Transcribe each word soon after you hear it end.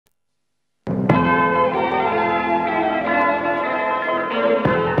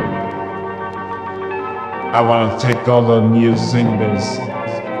I want to take all the new singles,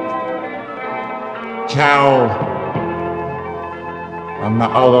 cow, and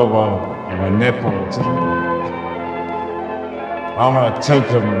all over my nipples. I'm gonna take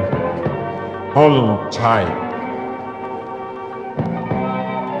them, hold them tight.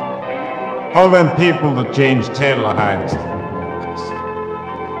 Hold them people to change tail heights.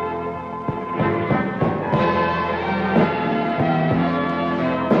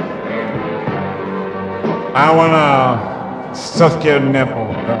 I wanna suck your nipple.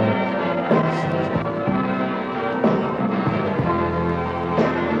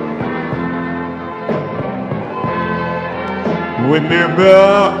 Remember,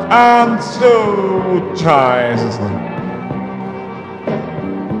 I'm so tired.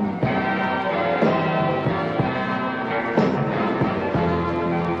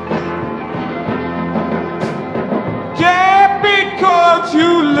 Yeah, because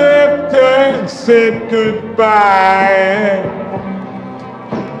you left and said goodbye.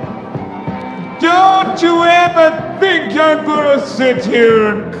 Don't you ever think I'm gonna sit here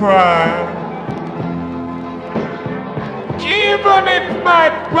and cry. Even if my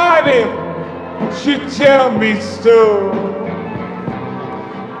body should tell me so.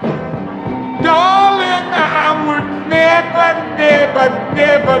 Darling, I would never, never,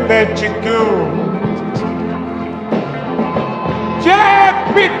 never let you go.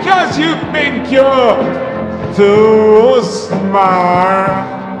 Just because you think you're so smart.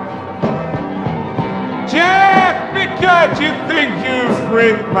 Just because you think you've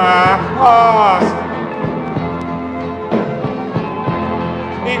freed my heart.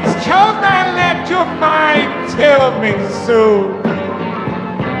 It's 'cause I let your mind tell me so.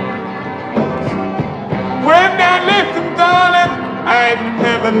 When I listen, darling, I'd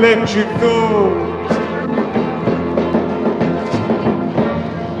never let you go.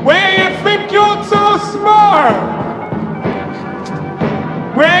 Where you think you're so smart,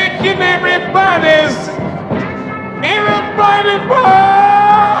 breaking everybody's heart.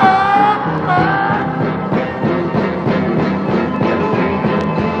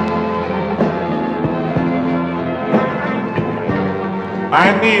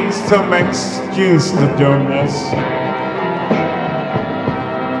 I need some excuse to do this.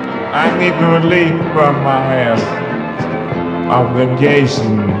 I need relief from my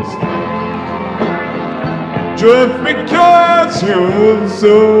obligations. Just because you're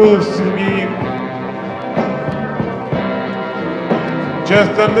so sweet.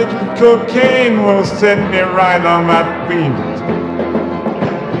 Just a little cocaine will set me right on my feet.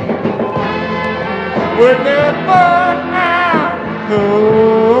 Whenever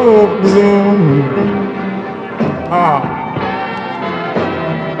oh, bloom. Ah.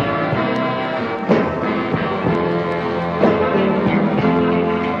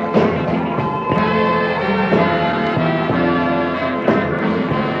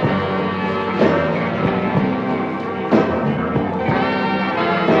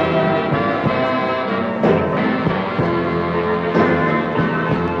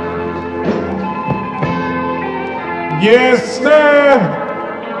 Yes, sir.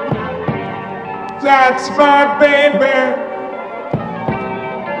 That's my baby.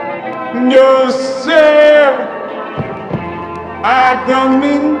 No, sir, I don't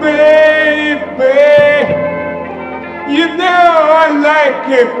mean baby. You know I like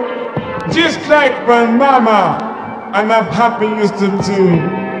it just like my mama and my papa used to do.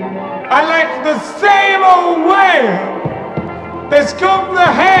 I like the same old way. They scoop the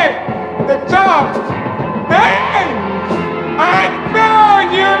head, the top. Hey, I know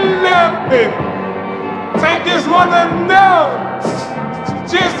you love me. I just wanna know.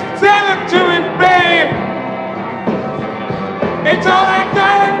 Just tell it to me, babe. It's all I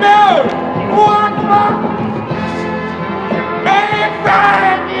gotta know. One more.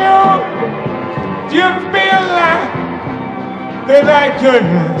 Anytime you feel like that I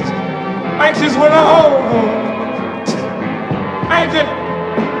couldn't. I just wanna hold. I just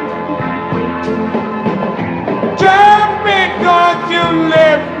because you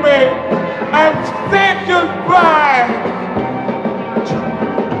left me and said goodbye.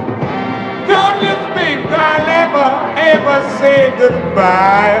 Don't you think I'll ever say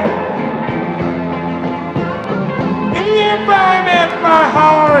goodbye? Even if my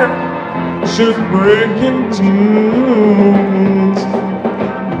heart should break in two,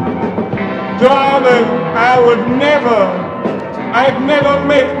 darling, I'd never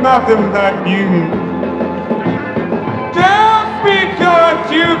make nothing like you. Just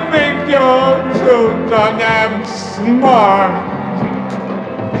because you think you're so damn smart.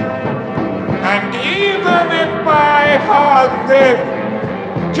 And even if my heart said,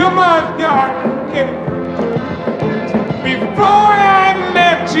 you must not get before I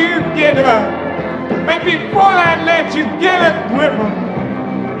let you get her, and before I let you get a grip her,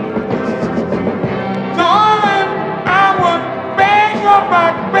 darling, I would beg on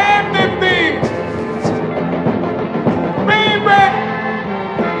my bended knees. Baby,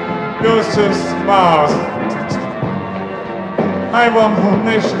 you're so smart. I want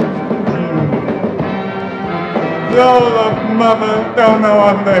permission. Your mama don't know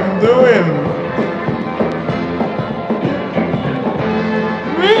what I'm doing.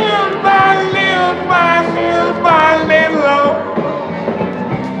 Little by little by little by little,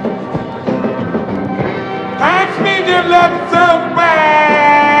 I need your love so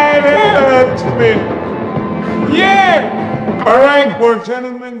bad it hurts me. Yeah! All right, well,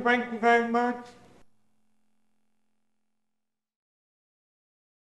 gentlemen, thank you very much.